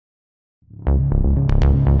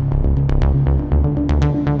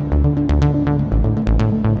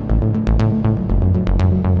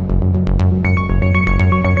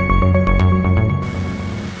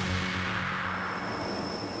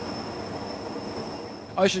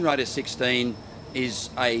Ocean Raider 16 is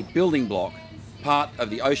a building block, part of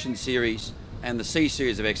the Ocean series and the Sea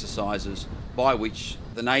series of exercises by which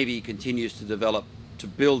the Navy continues to develop to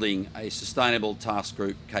building a sustainable task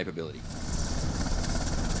group capability.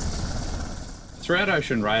 Throughout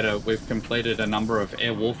Ocean Raider, we've completed a number of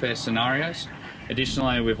air warfare scenarios.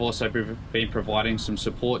 Additionally, we've also been providing some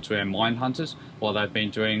support to our mine hunters while they've been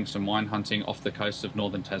doing some mine hunting off the coast of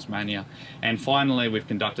northern Tasmania. And finally, we've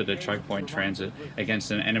conducted a choke point transit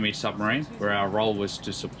against an enemy submarine where our role was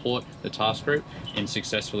to support the task group in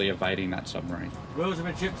successfully evading that submarine. Wheels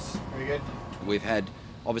and chips, very good. We've had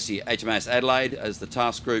obviously HMAS Adelaide as the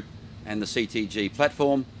task group and the CTG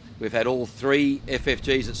platform. We've had all three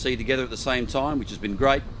FFGs at sea together at the same time, which has been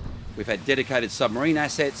great. We've had dedicated submarine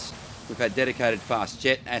assets. We've had dedicated fast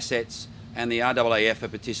jet assets, and the RAAF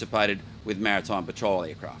have participated with maritime patrol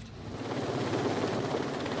aircraft.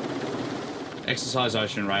 Exercise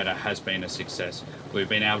Ocean Raider has been a success. We've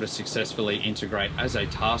been able to successfully integrate as a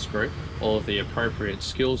task group all of the appropriate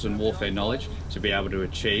skills and warfare knowledge to be able to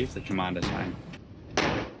achieve the Commander's aim.